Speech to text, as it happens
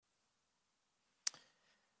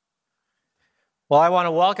Well, I want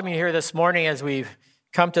to welcome you here this morning as we've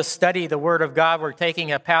come to study the Word of God. We're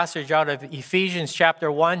taking a passage out of Ephesians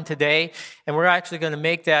chapter 1 today, and we're actually going to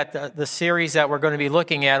make that the series that we're going to be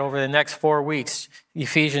looking at over the next 4 weeks,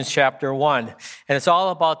 Ephesians chapter 1. And it's all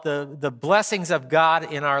about the blessings of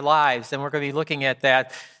God in our lives, and we're going to be looking at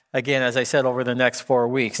that, again, as I said, over the next 4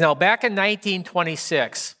 weeks. Now, back in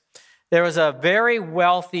 1926, there was a very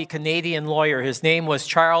wealthy Canadian lawyer. His name was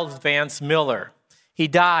Charles Vance Miller. He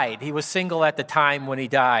died. He was single at the time when he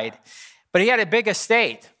died. But he had a big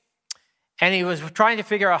estate. And he was trying to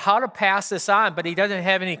figure out how to pass this on, but he doesn't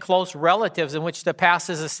have any close relatives in which to pass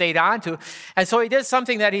his estate on to. And so he did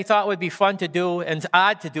something that he thought would be fun to do and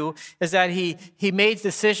odd to do, is that he made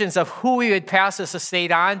decisions of who he would pass his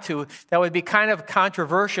estate on to that would be kind of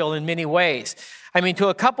controversial in many ways. I mean, to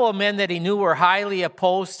a couple of men that he knew were highly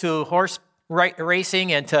opposed to horse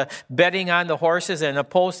racing and to betting on the horses and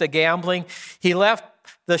opposed to gambling, he left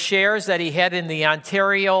the shares that he had in the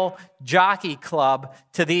Ontario Jockey Club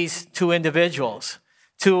to these two individuals.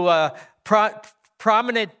 To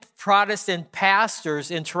prominent Protestant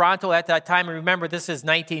pastors in Toronto at that time, and remember this is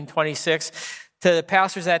 1926, to the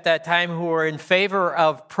pastors at that time who were in favor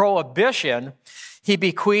of prohibition, he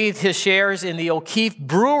bequeathed his shares in the O'Keefe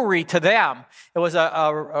Brewery to them. It was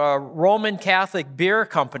a Roman Catholic beer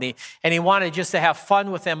company, and he wanted just to have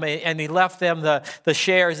fun with them, and he left them the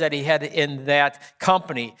shares that he had in that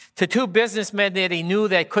company. To two businessmen that he knew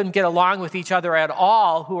that couldn't get along with each other at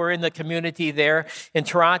all, who were in the community there in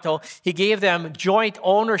Toronto, he gave them joint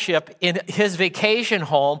ownership in his vacation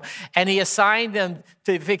home, and he assigned them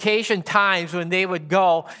to vacation times when they would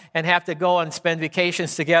go and have to go and spend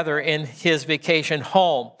vacations together in his vacation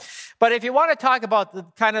home. But if you want to talk about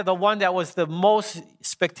the one that was the most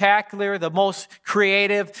spectacular, the most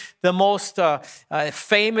creative, the most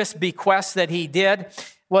famous bequest that he did,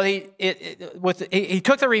 well, he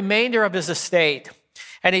took the remainder of his estate,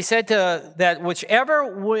 and he said that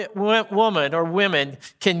whichever woman or women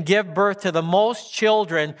can give birth to the most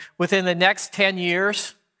children within the next 10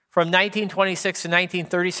 years, from 1926 to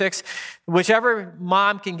 1936, whichever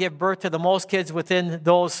mom can give birth to the most kids within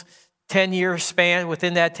those 10-year span,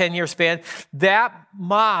 within that 10-year span, that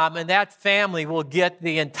mom and that family will get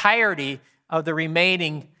the entirety of the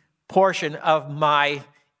remaining portion of my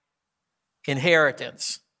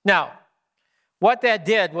inheritance. Now, what that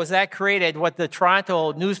did was that created what the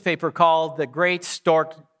Toronto newspaper called the Great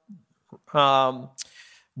Stork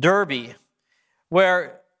Derby,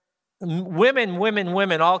 where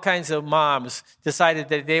women, all kinds of moms decided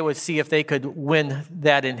that they would see if they could win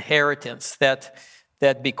that inheritance, that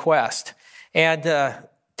bequest. And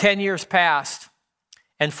 10 years passed,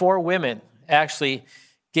 and 4 women actually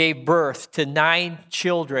gave birth to 9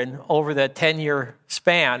 children over the 10-year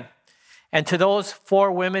span. And to those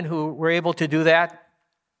 4 women who were able to do that,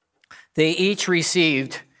 they each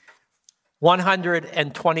received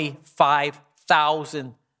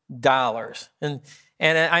 $125,000.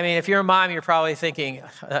 And I mean, if you're a mom, you're probably thinking,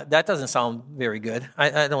 that doesn't sound very good.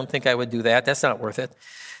 I don't think I would do that. That's not worth it.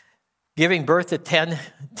 Giving birth to 10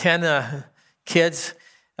 kids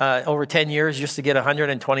over 10 years just to get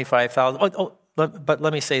 $125,000. But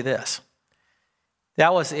let me say this.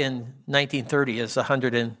 That was in 1930 as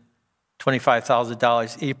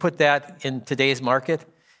 $125,000. You put that in today's market,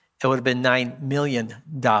 it would have been $9 million.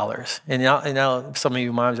 And now some of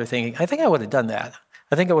you moms are thinking, I think I would have done that.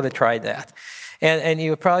 I think I would have tried that. And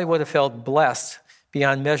you probably would have felt blessed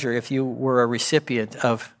beyond measure if you were a recipient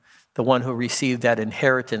of the one who received that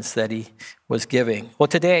inheritance that he was giving. Well,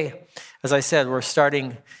 today, as I said, we're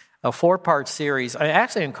starting a 4-part series. I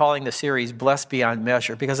actually am calling the series Blessed Beyond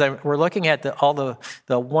Measure because we're looking at all the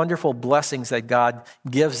wonderful blessings that God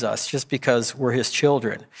gives us just because we're his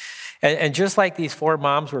children. And just like these 4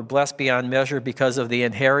 moms were blessed beyond measure because of the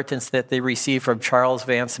inheritance that they received from Charles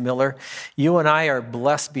Vance Miller, you and I are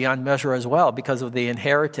blessed beyond measure as well because of the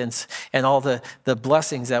inheritance and all the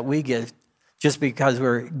blessings that we get just because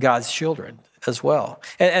we're God's children as well.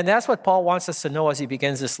 And that's what Paul wants us to know as he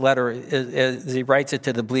begins this letter, as he writes it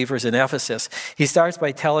to the believers in Ephesus. He starts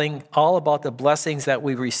by telling all about the blessings that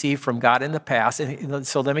we've received from God in the past. And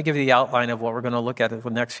so let me give you the outline of what we're going to look at for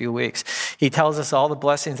the next few weeks. He tells us all the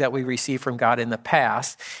blessings that we received from God in the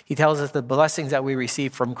past. He tells us the blessings that we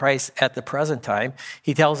received from Christ at the present time.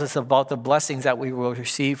 He tells us about the blessings that we will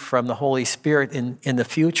receive from the Holy Spirit in the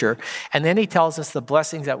future. And then he tells us the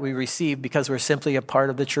blessings that we receive because we're simply a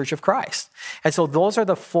part of the Church of Christ. And so those are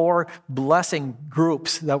the 4 blessing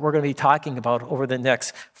groups that we're going to be talking about over the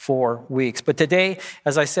next 4 weeks. But today,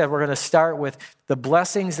 as I said, we're going to start with the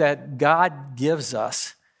blessings that God gives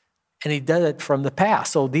us And he did it from the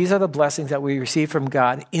past. So these are the blessings that we received from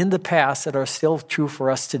God in the past that are still true for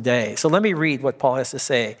us today. So let me read what Paul has to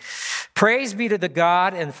say. Praise be to the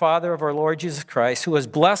God and Father of our Lord Jesus Christ, who has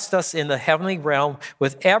blessed us in the heavenly realm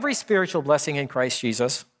with every spiritual blessing in Christ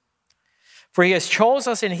Jesus. For he has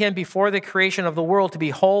chosen us in him before the creation of the world to be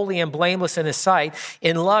holy and blameless in his sight.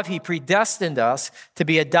 In love, he predestined us to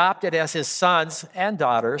be adopted as his sons and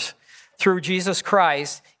daughters through Jesus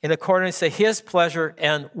Christ in accordance to his pleasure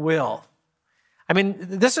and will. I mean,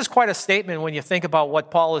 this is quite a statement when you think about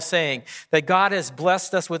what Paul is saying, that God has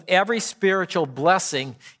blessed us with every spiritual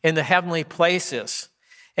blessing in the heavenly places.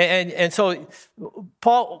 And so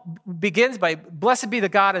Paul begins by, blessed be the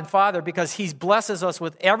God and Father, because he blesses us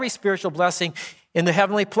with every spiritual blessing in the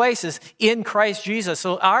heavenly places in Christ Jesus.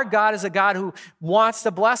 So our God is a God who wants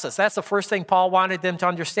to bless us. That's the first thing Paul wanted them to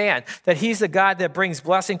understand, that he's the God that brings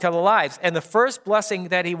blessing to their lives. And the first blessing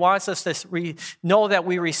that he wants us to know that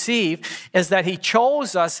we receive is that he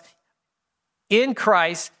chose us in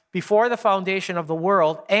Christ before the foundation of the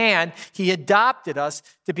world, and he adopted us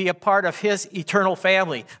to be a part of his eternal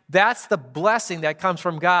family. That's the blessing that comes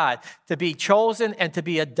from God, to be chosen and to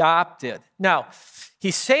be adopted. Now,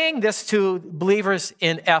 he's saying this to believers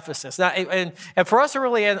in Ephesus. Now, and for us to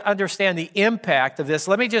really understand the impact of this,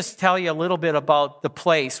 let me just tell you a little bit about the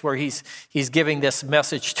place where he's giving this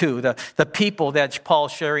message to, the people that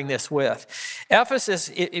Paul's sharing this with.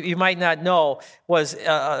 Ephesus, you might not know, was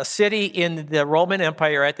a city in the Roman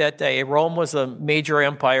Empire at that day. Rome was a major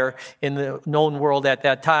empire in the known world at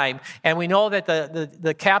that time. And we know that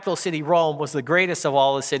the capital city, Rome, was the greatest of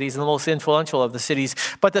all the cities and the most influential of the cities.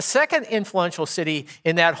 But the second influential city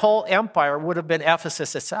in that whole empire would have been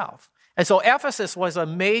Ephesus itself. And so Ephesus was a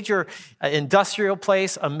major industrial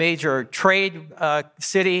place, a major trade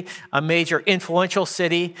city, a major influential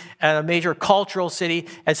city, and a major cultural city.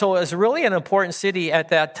 And so it was really an important city at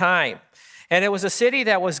that time. And it was a city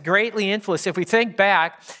that was greatly influenced. If we think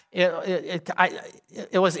back, it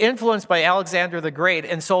was influenced by Alexander the Great.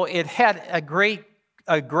 And so it had a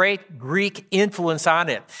great Greek influence on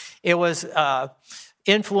it. It was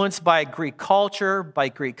influenced by Greek culture, by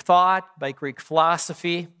Greek thought, by Greek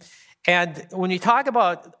philosophy. And when you talk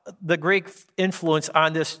about the Greek influence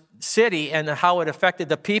on this city and how it affected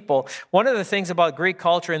the people, one of the things about Greek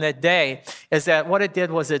culture in that day is that what it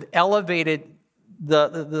did was it elevated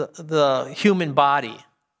the human body.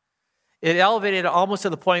 It elevated it almost to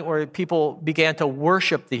the point where people began to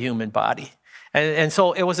worship the human body. And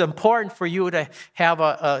so it was important for you to have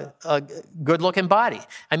a good-looking body.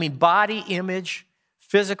 I mean, body image,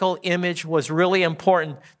 physical image was really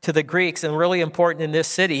important to the Greeks and really important in this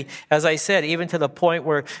city, as I said, even to the point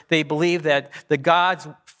where they believed that the gods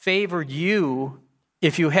favored you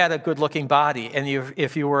if you had a good-looking body and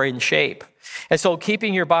if you were in shape. And so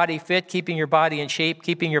keeping your body fit, keeping your body in shape,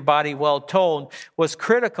 keeping your body well-toned was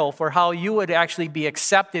critical for how you would actually be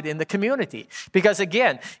accepted in the community. Because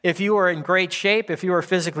again, if you were in great shape, if you were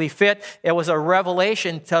physically fit, it was a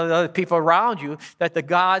revelation to the other people around you that the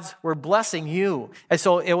gods were blessing you. And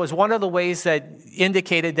so it was one of the ways that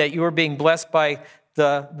indicated that you were being blessed by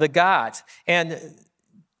the gods. And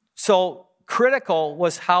so critical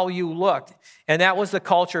was how you looked, and that was the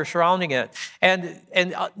culture surrounding it. And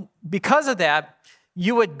because of that,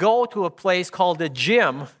 you would go to a place called a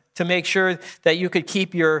gym to make sure that you could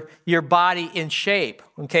keep your body in shape,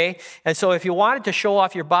 okay? And so if you wanted to show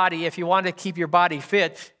off your body, if you wanted to keep your body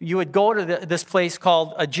fit, you would go to this place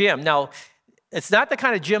called a gym. Now, it's not the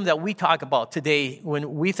kind of gym that we talk about today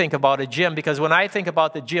when we think about a gym, because when I think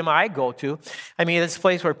about the gym I go to, I mean, it's a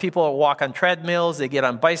place where people walk on treadmills, they get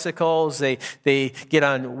on bicycles, they get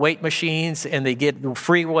on weight machines, and they get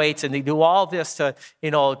free weights, and they do all this to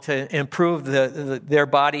improve their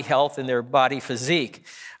body health and their body physique.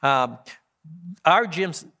 Our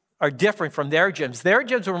gyms are different from their gyms. Their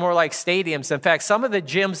gyms were more like stadiums. In fact, some of the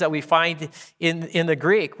gyms that we find in the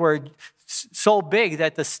Greek were so big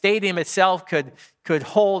that the stadium itself could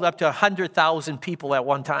hold up to 100,000 people at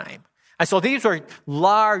one time. And so these were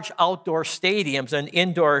large outdoor stadiums and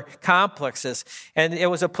indoor complexes. And it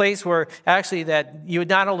was a place where actually that you would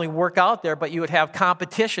not only work out there, but you would have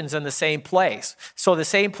competitions in the same place. So the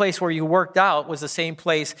same place where you worked out was the same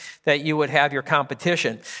place that you would have your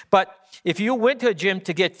competition. But if you went to a gym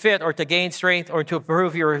to get fit or to gain strength or to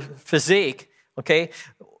improve your physique, okay,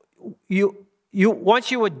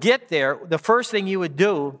 once you would get there, the first thing you would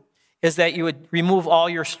do is that you would remove all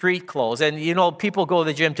your street clothes. And, people go to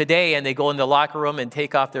the gym today and they go in the locker room and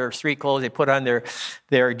take off their street clothes. They put on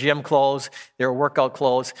their gym clothes, their workout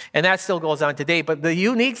clothes. And that still goes on today. But the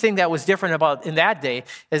unique thing that was different about in that day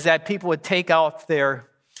is that people would take off their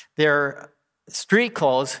street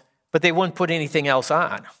clothes, but they wouldn't put anything else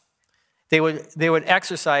on. they would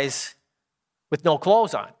exercise with no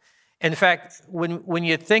clothes on. In fact, when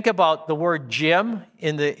you think about the word gym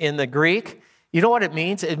in the Greek, you know what it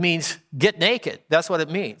means? It means get naked. That's what it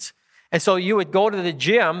means. And so you would go to the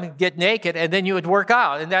gym, get naked, and then you would work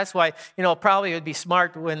out. And that's why, probably it would be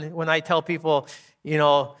smart when I tell people,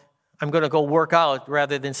 I'm going to go work out,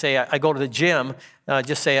 rather than say I go to the gym,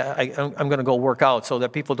 just say I'm going to go work out, so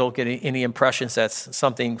that people don't get any impressions that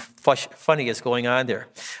something funny is going on there.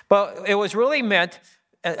 But it was really meant,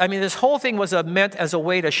 this whole thing was meant as a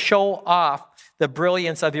way to show off the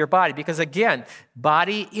brilliance of your body. Because again,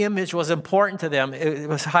 body image was important to them. It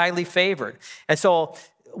was highly favored. And so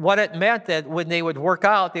what it meant that when they would work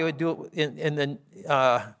out, they would do it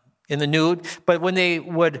in the nude. But when they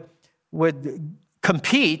would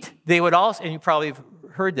compete, they would also, and you probably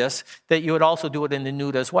heard this, that you would also do it in the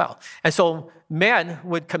nude as well. And so men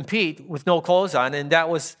would compete with no clothes on, and that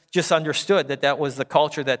was just understood that was the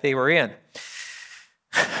culture that they were in.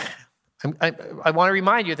 I want to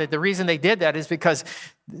remind you that the reason they did that is because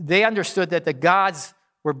they understood that the gods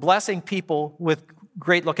were blessing people with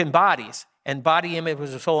great-looking bodies, and body image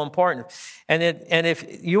was so important. And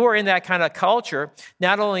if you were in that kind of culture,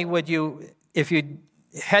 not only would you, if you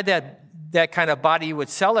had that kind of body, you would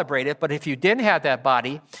celebrate it, but if you didn't have that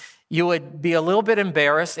body, you would be a little bit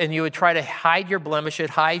embarrassed, and you would try to hide your blemishes,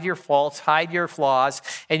 hide your faults, hide your flaws,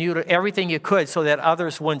 and you would do everything you could so that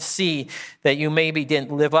others wouldn't see that you maybe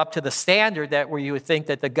didn't live up to the standard that where you would think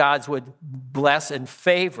that the gods would bless and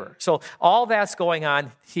favor. So all that's going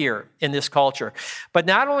on here in this culture. But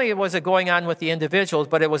not only was it going on with the individuals,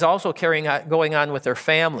 but it was also going on with their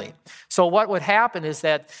family. So what would happen is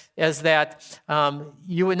that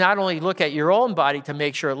you would not only look at your own body to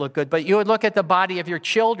make sure it looked good, but you would look at the body of your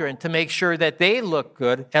children to make sure that they look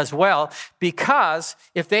good as well, because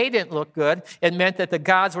if they didn't look good, it meant that the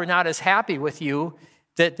gods were not as happy with you,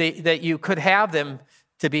 that you could have them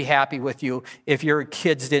to be happy with you if your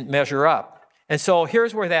kids didn't measure up. And so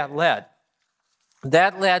here's where that led.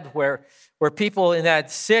 That led where people in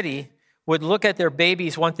that city would look at their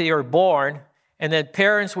babies once they were born, and then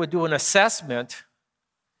parents would do an assessment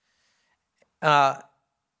on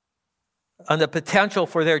the potential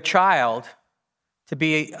for their child to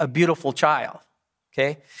be a beautiful child,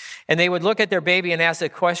 okay? And they would look at their baby and ask the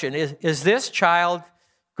question, is this child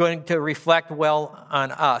going to reflect well on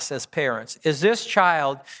us as parents? Is this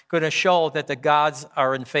child going to show that the gods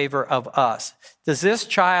are in favor of us? Does this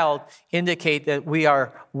child indicate that we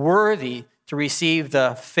are worthy to receive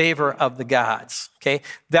the favor of the gods? Okay,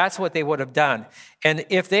 that's what they would have done. And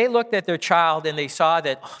if they looked at their child and they saw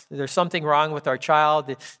that there's something wrong with our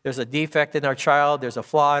child, there's a defect in our child, there's a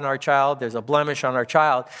flaw in our child, there's a blemish on our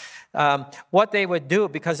child, what they would do,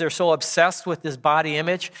 because they're so obsessed with this body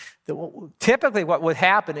image, typically what would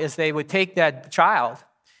happen is they would take that child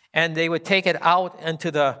and they would take it out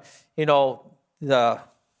into the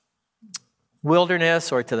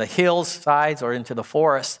wilderness or to the hillsides or into the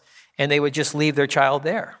forest, and they would just leave their child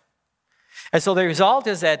there. And so the result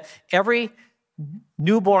is that every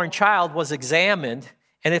newborn child was examined,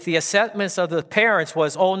 and if the assessments of the parents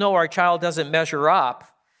was, oh no, our child doesn't measure up,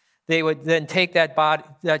 they would then take that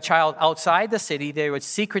child outside the city, they would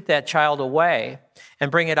secret that child away and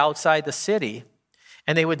bring it outside the city,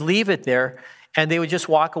 and they would leave it there, and they would just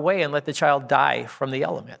walk away and let the child die from the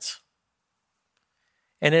elements.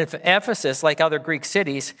 And in Ephesus, like other Greek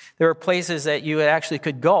cities, there were places that you actually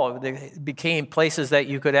could go. They became places that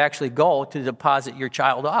you could actually go to deposit your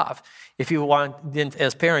child off if you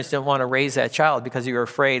as parents didn't want to raise that child because you were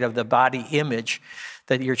afraid of the body image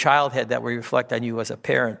that your child had that would reflect on you as a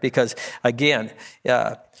parent. Because, again,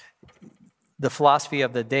 the philosophy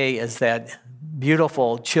of the day is that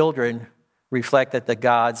beautiful children reflect that the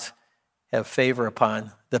gods have favor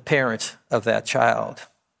upon the parents of that child.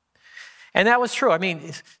 And that was true.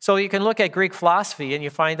 So you can look at Greek philosophy and you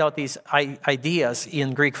find out these ideas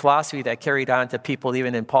in Greek philosophy that carried on to people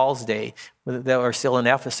even in Paul's day that were still in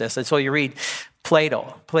Ephesus. And so you read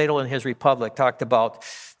Plato. Plato in his Republic talked about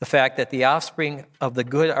the fact that the offspring of the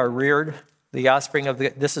good are reared.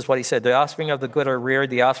 This is what he said, the offspring of the good are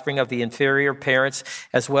reared, the offspring of the inferior parents,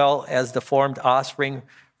 as well as the formed offspring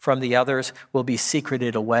from the others, will be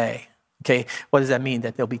secreted away. Okay, what does that mean?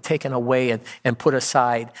 That they'll be taken away and put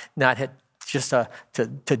aside, not just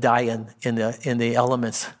to die in the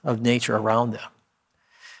elements of nature around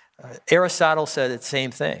them. Aristotle said the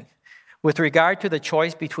same thing. With regard to the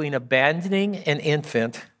choice between abandoning an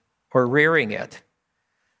infant or rearing it,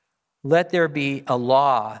 let there be a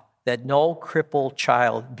law that no crippled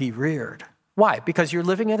child be reared. Why? Because you're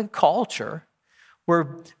living in a culture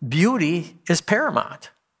where beauty is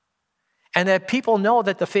paramount. And that people know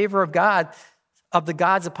that the favor of God of the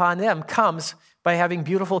gods upon them comes by having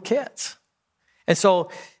beautiful kids. And so,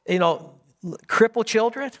 crippled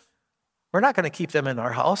children, we're not going to keep them in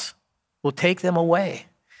our house. We'll take them away,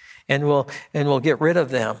 and we'll get rid of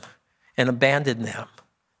them and abandon them.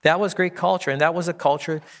 That was great culture, and that was a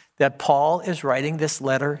culture that Paul is writing this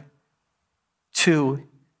letter to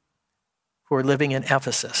who are living in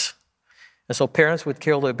Ephesus. And so parents would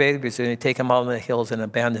kill their babies and they'd take them out in the hills and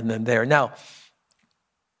abandon them there. Now,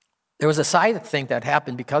 there was a side thing that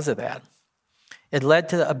happened because of that. It led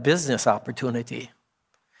to a business opportunity.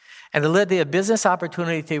 And it led to a business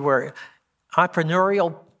opportunity where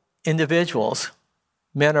entrepreneurial individuals,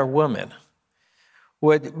 men or women,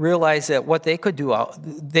 would realize that what they could do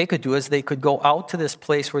is they could go out to this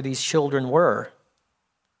place where these children were,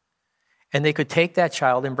 and they could take that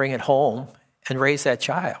child and bring it home and raise that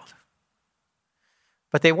child.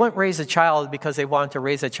 But they wouldn't raise a child because they wanted to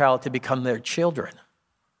raise a child to become their children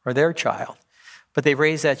or their child. But they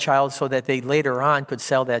raised that child so that they later on could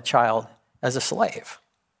sell that child as a slave.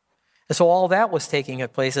 And so all that was taking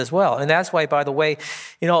place as well. And that's why, by the way,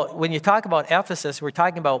 when you talk about Ephesus, we're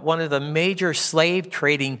talking about one of the major slave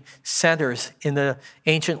trading centers in the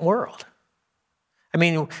ancient world. I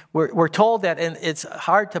mean, we're told that, and it's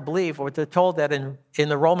hard to believe, we're told that in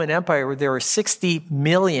the Roman Empire there were 60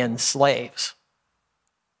 million slaves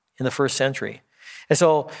in the first century. And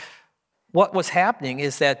so what was happening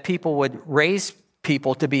is that people would raise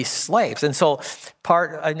people to be slaves. And so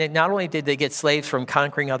not only did they get slaves from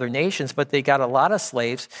conquering other nations, but they got a lot of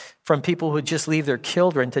slaves from people who would just leave their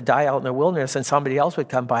children to die out in the wilderness, and somebody else would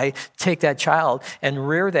come by, take that child and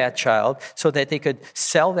rear that child so that they could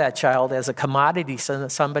sell that child as a commodity to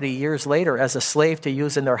somebody years later as a slave to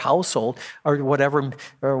use in their household or whatever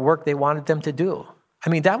work they wanted them to do. I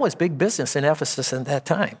mean, that was big business in Ephesus at that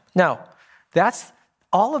time. Now,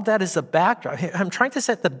 all of that is the backdrop. I'm trying to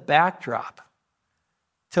set the backdrop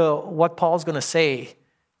to what Paul's going to say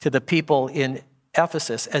to the people in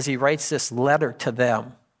Ephesus as he writes this letter to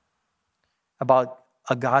them about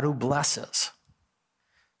a God who blesses.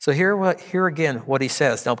 So here again what he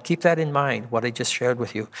says. Now keep that in mind, what I just shared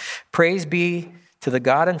with you. Praise be to the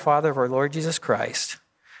God and Father of our Lord Jesus Christ,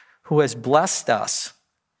 who has blessed us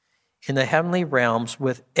in the heavenly realms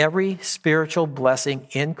with every spiritual blessing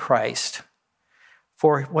in Christ.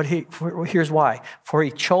 Here's why. For he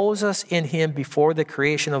chose us in him before the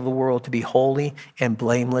creation of the world to be holy and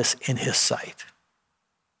blameless in his sight.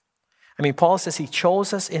 I mean, Paul says he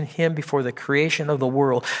chose us in him before the creation of the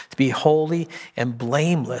world to be holy and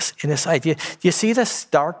blameless in his sight. Do you see the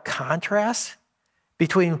stark contrast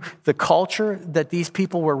between the culture that these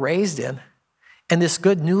people were raised in and this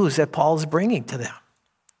good news that Paul is bringing to them?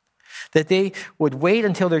 That they would wait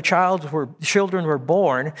until their children were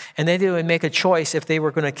born, and then they would make a choice if they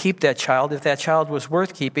were going to keep that child, if that child was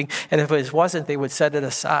worth keeping, and if it wasn't, they would set it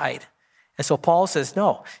aside. And so Paul says,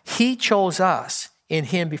 no, he chose us in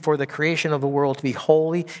him before the creation of the world to be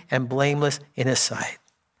holy and blameless in his sight.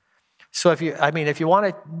 So if you want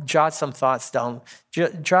to jot some thoughts down,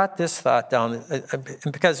 jot this thought down,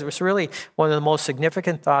 because it's really one of the most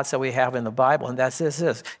significant thoughts that we have in the Bible, and that's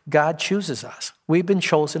this: God chooses us. We've been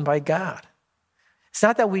chosen by God. It's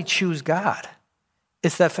not that we choose God.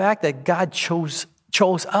 It's the fact that God chose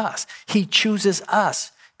us. He chooses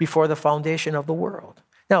us before the foundation of the world.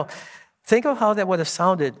 Now, think of how that would have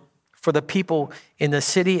sounded for the people in the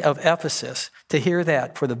city of Ephesus to hear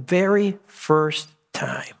that for the very first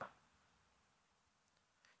time.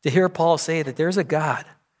 To hear Paul say that there's a God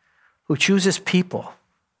who chooses people,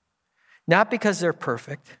 not because they're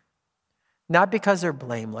perfect, not because they're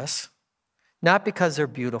blameless, not because they're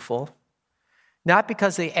beautiful, not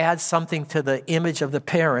because they add something to the image of the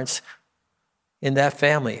parents in that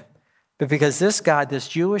family, but because this God, this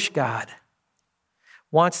Jewish God,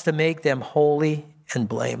 wants to make them holy and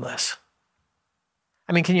blameless.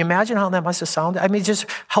 I mean, can you imagine how that must have sounded? I mean, just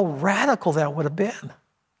how radical that would have been.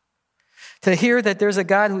 To hear that there's a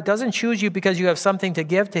God who doesn't choose you because you have something to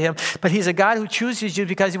give to him, but he's a God who chooses you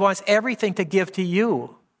because he wants everything to give to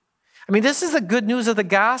you. I mean, this is the good news of the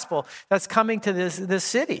gospel that's coming to this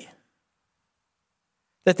city.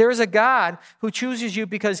 That there is a God who chooses you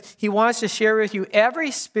because he wants to share with you every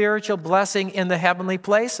spiritual blessing in the heavenly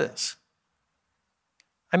places.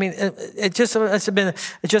 I mean, it's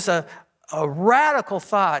just a radical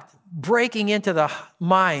thought breaking into the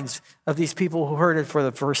minds of these people who heard it for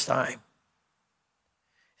the first time.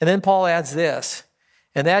 And then Paul adds this,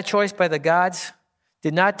 and that choice by the gods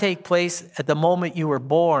did not take place at the moment you were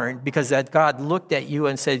born because that God looked at you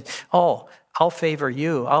and said, oh, I'll favor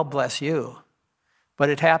you, I'll bless you. But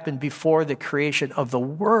it happened before the creation of the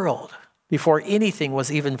world, before anything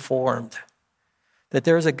was even formed. That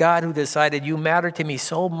there's a God who decided you matter to me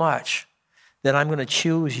so much that I'm going to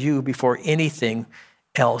choose you before anything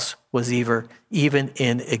else was even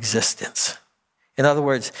in existence. In other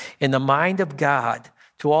words, in the mind of God,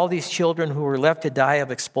 to all these children who were left to die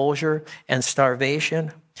of exposure and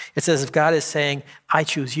starvation, it's as if God is saying, I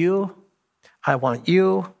choose you, I want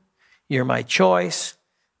you, you're my choice,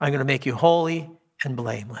 I'm going to make you holy and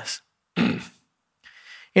blameless.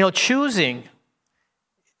 Choosing,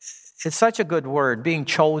 it's such a good word. Being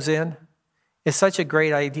chosen is such a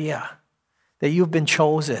great idea that you've been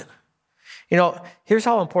chosen. Here's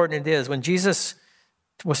how important it is. When Jesus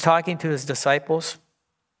was talking to his disciples,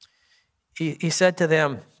 he said to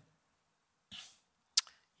them,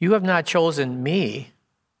 you have not chosen me,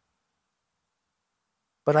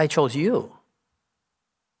 but I chose you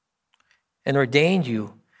and ordained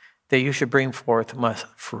you that you should bring forth much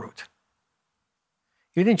fruit.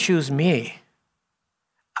 You didn't choose me.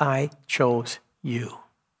 I chose you.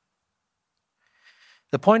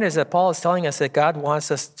 The point is that Paul is telling us that God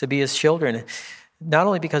wants us to be his children, not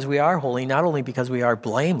only because we are holy, not only because we are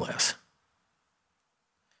blameless,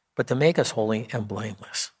 but to make us holy and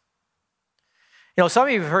blameless. Some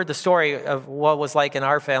of you have heard the story of what it was like in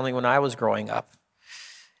our family when I was growing up,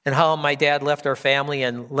 and how my dad left our family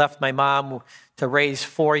and left my mom to raise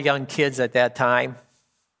 4 young kids at that time.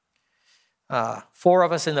 4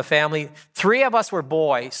 of us in the family. 3 of us were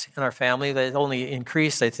boys in our family. That only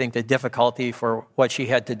increased, I think, the difficulty for what she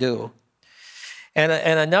had to do. And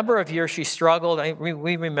a number of years she struggled.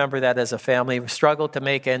 We remember that as a family. We struggled to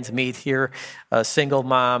make ends meet here. A single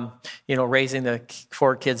mom, raising the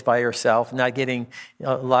 4 kids by herself, not getting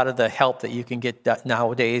a lot of the help that you can get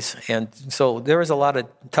nowadays. And so there was a lot of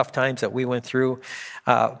tough times that we went through.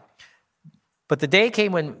 But the day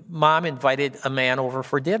came when Mom invited a man over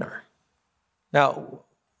for dinner. Now,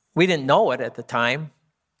 we didn't know it at the time,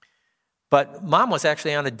 but Mom was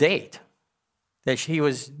actually on a date.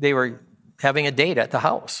 They were having a date at the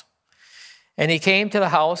house. And he came to the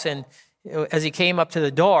house, and as he came up to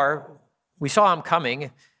the door, we saw him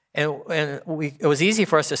coming, and it was easy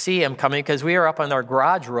for us to see him coming because we were up on our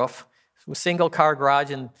garage roof, a single-car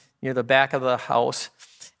garage near the back of the house.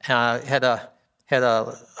 Had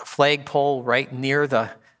a flagpole right near the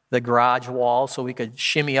garage wall so we could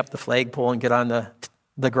shimmy up the flagpole and get on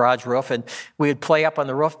the garage roof. And we would play up on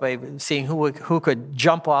the roof by seeing who could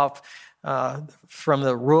jump off from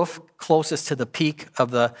the roof closest to the peak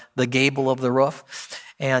of the gable of the roof.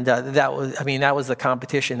 And that was the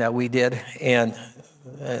competition that we did. And,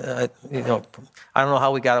 I don't know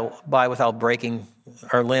how we got by without breaking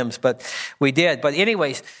our limbs, but we did. But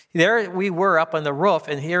anyways, there we were up on the roof,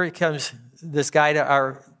 and here comes this guy to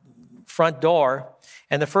our front door.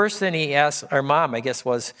 And the first thing he asked our mom, I guess,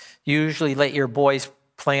 was, you usually let your boys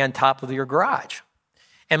play on top of your garage.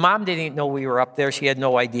 And Mom didn't know we were up there. She had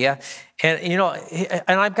no idea. And,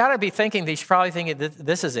 and I've got to be thinking, she's probably thinking,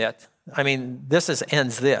 this is it. I mean,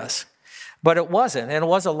 ends this. But it wasn't. And it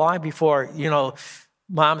wasn't long before,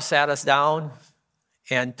 Mom sat us down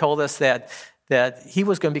and told us that he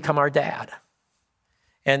was going to become our dad.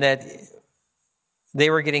 And that they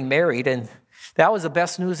were getting married. And that was the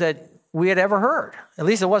best news that we had ever heard. At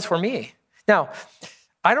least it was for me. Now,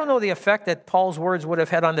 I don't know the effect that Paul's words would have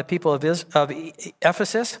had on the people of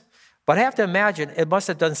Ephesus, but I have to imagine it must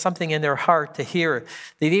have done something in their heart to hear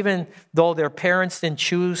that even though their parents didn't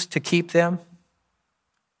choose to keep them,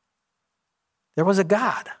 there was a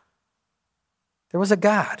God. There was a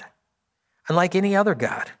God, unlike any other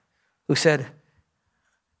God, who said,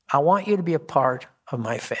 I want you to be a part of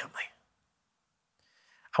my family.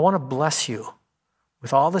 I want to bless you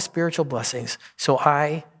with all the spiritual blessings, so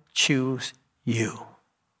I choose you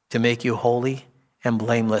to make you holy and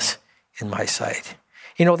blameless in my sight.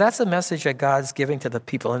 That's the message that God's giving to the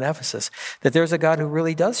people in Ephesus, that there's a God who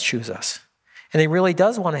really does choose us. And he really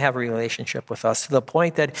does want to have a relationship with us to the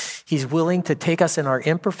point that he's willing to take us in our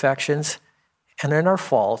imperfections and in our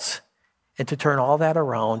faults and to turn all that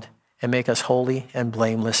around and make us holy and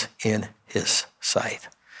blameless in his sight.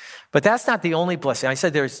 But that's not the only blessing. I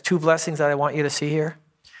said there's 2 blessings that I want you to see here.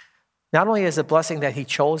 Not only is the blessing that he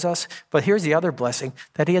chose us, but here's the other blessing,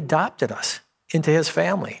 that he adopted us into his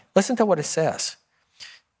family. Listen to what it says.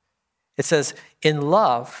 It says, in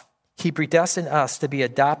love, he predestined us to be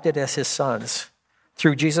adopted as his sons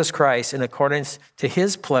through Jesus Christ in accordance to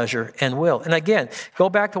his pleasure and will. And again, go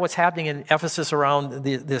back to what's happening in Ephesus around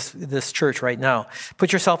this church right now.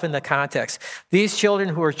 Put yourself in the context. These children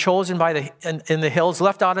who were chosen in the hills,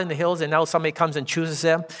 left out in the hills, and now somebody comes and chooses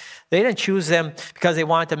them. They didn't choose them because they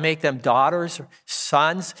wanted to make them daughters or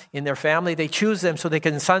sons in their family. They choose them so they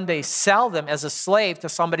can someday sell them as a slave to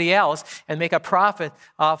somebody else and make a profit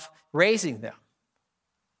off raising them.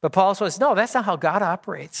 But Paul says, no, that's not how God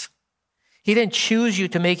operates. He didn't choose you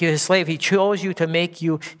to make you his slave. He chose you to make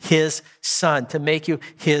you his son, to make you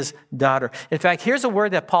his daughter. In fact, here's a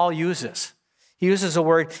word that Paul uses. He uses a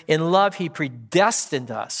word, in love, he predestined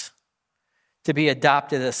us to be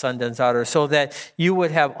adopted as sons and daughters so that you would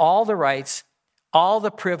have all the rights, all the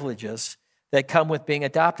privileges that come with being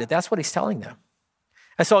adopted. That's what he's telling them.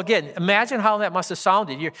 And so again, imagine how that must have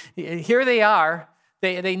sounded. Here they are.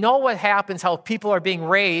 They know what happens, how people are being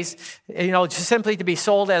raised, just simply to be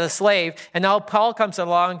sold as a slave. And now Paul comes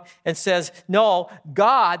along and says, no,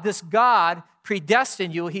 this God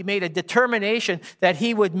predestined you. He made a determination that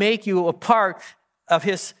he would make you a part of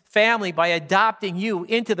his family by adopting you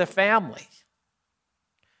into the family.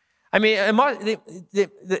 I mean,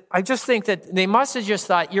 I just think that they must have just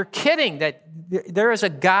thought, you're kidding, that there is a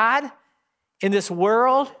God in this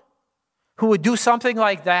world who would do something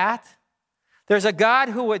like that? There's a God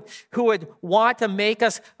who would want to make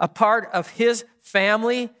us a part of his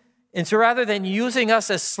family. And so rather than using us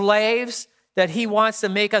as slaves, that he wants to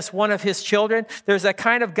make us one of his children. There's a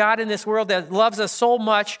kind of God in this world that loves us so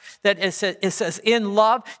much that it says in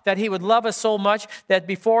love, that he would love us so much that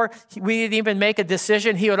before we didn't even make a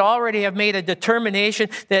decision, he would already have made a determination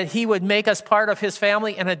that he would make us part of his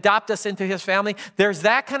family and adopt us into his family. There's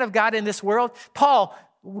that kind of God in this world. Paul,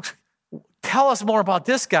 tell us more about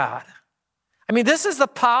this God. I mean, this is the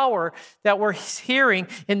power that we're hearing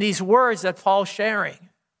in these words that Paul's sharing.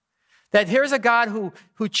 That here's a God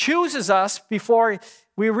who chooses us before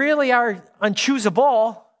we really are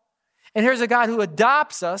unchoosable. And here's a God who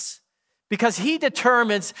adopts us because he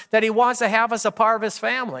determines that he wants to have us a part of his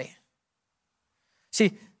family.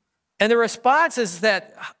 See, and the response is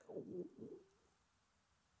that,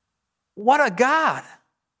 what a God.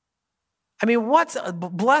 I mean, what's a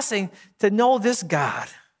blessing to know this God.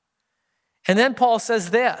 And then Paul says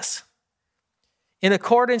this, in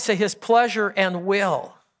accordance to his pleasure and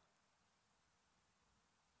will.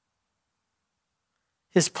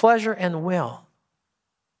 His pleasure and will.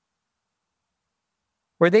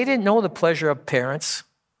 Where they didn't know the pleasure of parents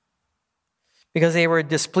because they were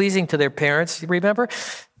displeasing to their parents. Remember?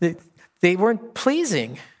 They weren't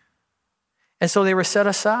pleasing. And so they were set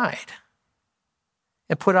aside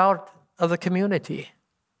and put out of the community.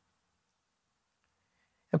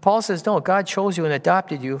 And Paul says, no, God chose you and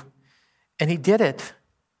adopted you, and he did it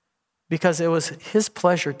because it was his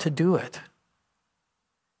pleasure to do it.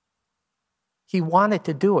 He wanted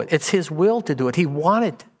to do it. It's his will to do it. He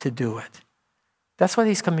wanted to do it. That's what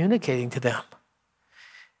he's communicating to them.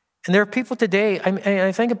 And there are people today,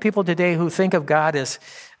 I think of people today who think of God as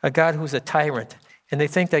a God who's a tyrant, and they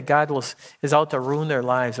think that God is out to ruin their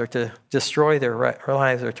lives or to destroy their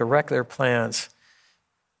lives or to wreck their plans.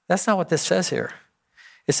 That's not what this says here.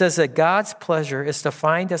 It says that God's pleasure is to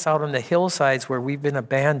find us out on the hillsides where we've been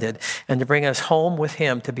abandoned and to bring us home with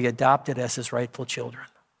him to be adopted as his rightful children.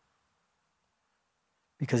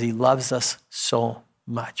 Because he loves us so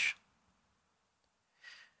much.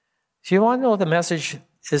 So you want to know what the message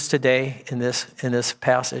is today in this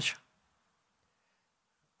passage?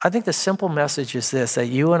 I think the simple message is this, that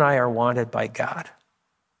you and I are wanted by God.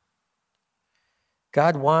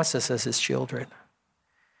 God wants us as his children.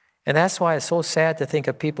 And that's why it's so sad to think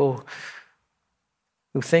of people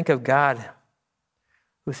who think of God,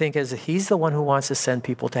 who think as he's the one who wants to send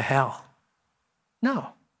people to hell. No.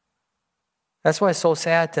 That's why it's so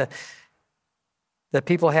sad that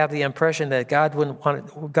people have the impression that God wouldn't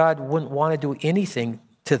want to do anything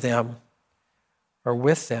to them or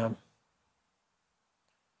with them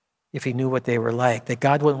if he knew what they were like. That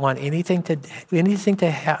God wouldn't want anything to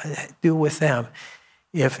do with them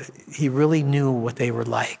if he really knew what they were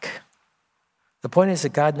like. The point is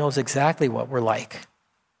that God knows exactly what we're like.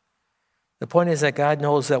 The point is that God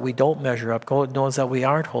knows that we don't measure up. God knows that we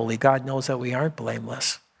aren't holy. God knows that we aren't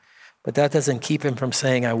blameless. But that doesn't keep him from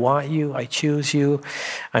saying, I want you, I choose you,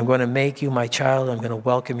 I'm going to make you my child, I'm going to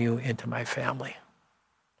welcome you into my family.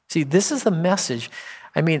 See, this is the message.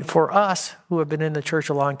 I mean, for us who have been in the church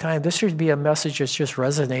a long time, this should be a message that just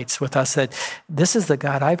resonates with us, that this is the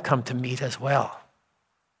God I've come to meet as well.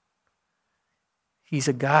 He's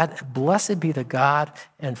a God, blessed be the God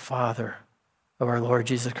and Father of our Lord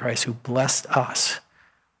Jesus Christ, who blessed us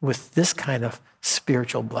with this kind of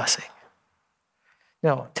spiritual blessing.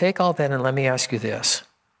 Now, take all that and let me ask you this.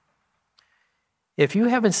 If you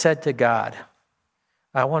haven't said to God,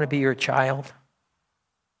 I want to be your child,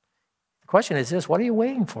 the question is this, what are you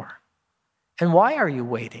waiting for? And why are you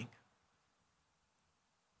waiting?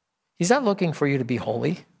 He's not looking for you to be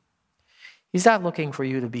holy. He's not looking for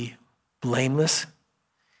you to be blameless.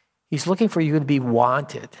 He's looking for you to be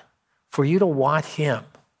wanted, for you to want him.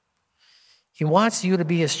 He wants you to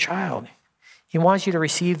be his child. He wants you to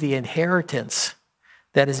receive the inheritance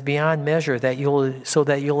that is beyond measure, so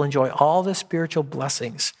that you'll enjoy all the spiritual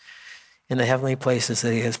blessings in the heavenly places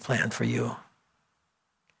that he has planned for you.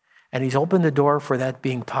 And he's opened the door for that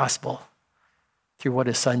being possible through what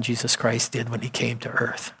his son Jesus Christ did when he came to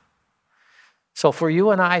earth. So for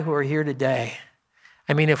you and I who are here today,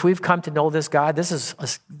 I mean, if we've come to know this God, this is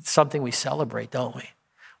something we celebrate, don't we?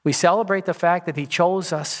 We celebrate the fact that he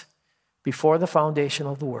chose us before the foundation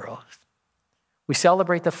of the world. We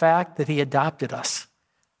celebrate the fact that he adopted us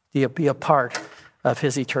to be a part of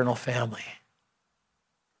his eternal family.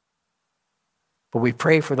 But we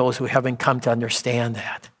pray for those who haven't come to understand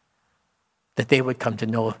that they would come to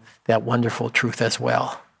know that wonderful truth as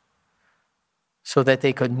well, so that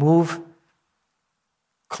they could move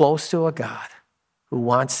close to a God who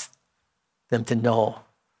wants them to know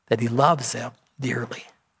that he loves them dearly,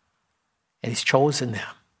 and he's chosen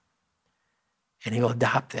them, and he'll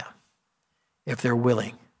adopt them if they're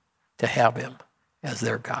willing to have him as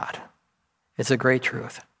their God. It's a great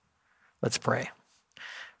truth. Let's pray.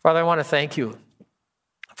 Father, I want to thank you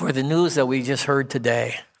for the news that we just heard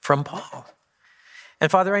today from Paul. And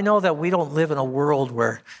Father, I know that we don't live in a world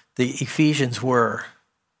where the Ephesians were,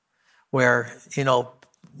 where,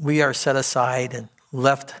 we are set aside and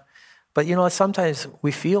left. But sometimes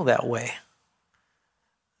we feel that way.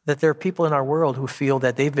 That there are people in our world who feel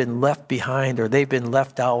that they've been left behind, or they've been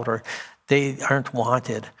left out, or they aren't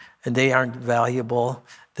wanted, and they aren't valuable,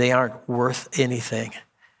 they aren't worth anything.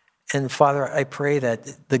 And Father, I pray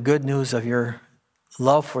that the good news of your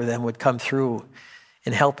love for them would come through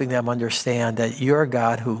in helping them understand that you're a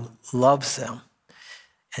God who loves them,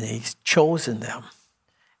 and he's chosen them,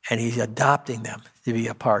 and he's adopting them to be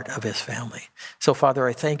a part of his family. So Father,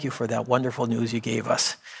 I thank you for that wonderful news you gave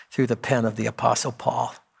us through the pen of the Apostle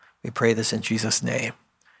Paul. We pray this in Jesus' name.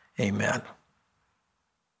 Amen.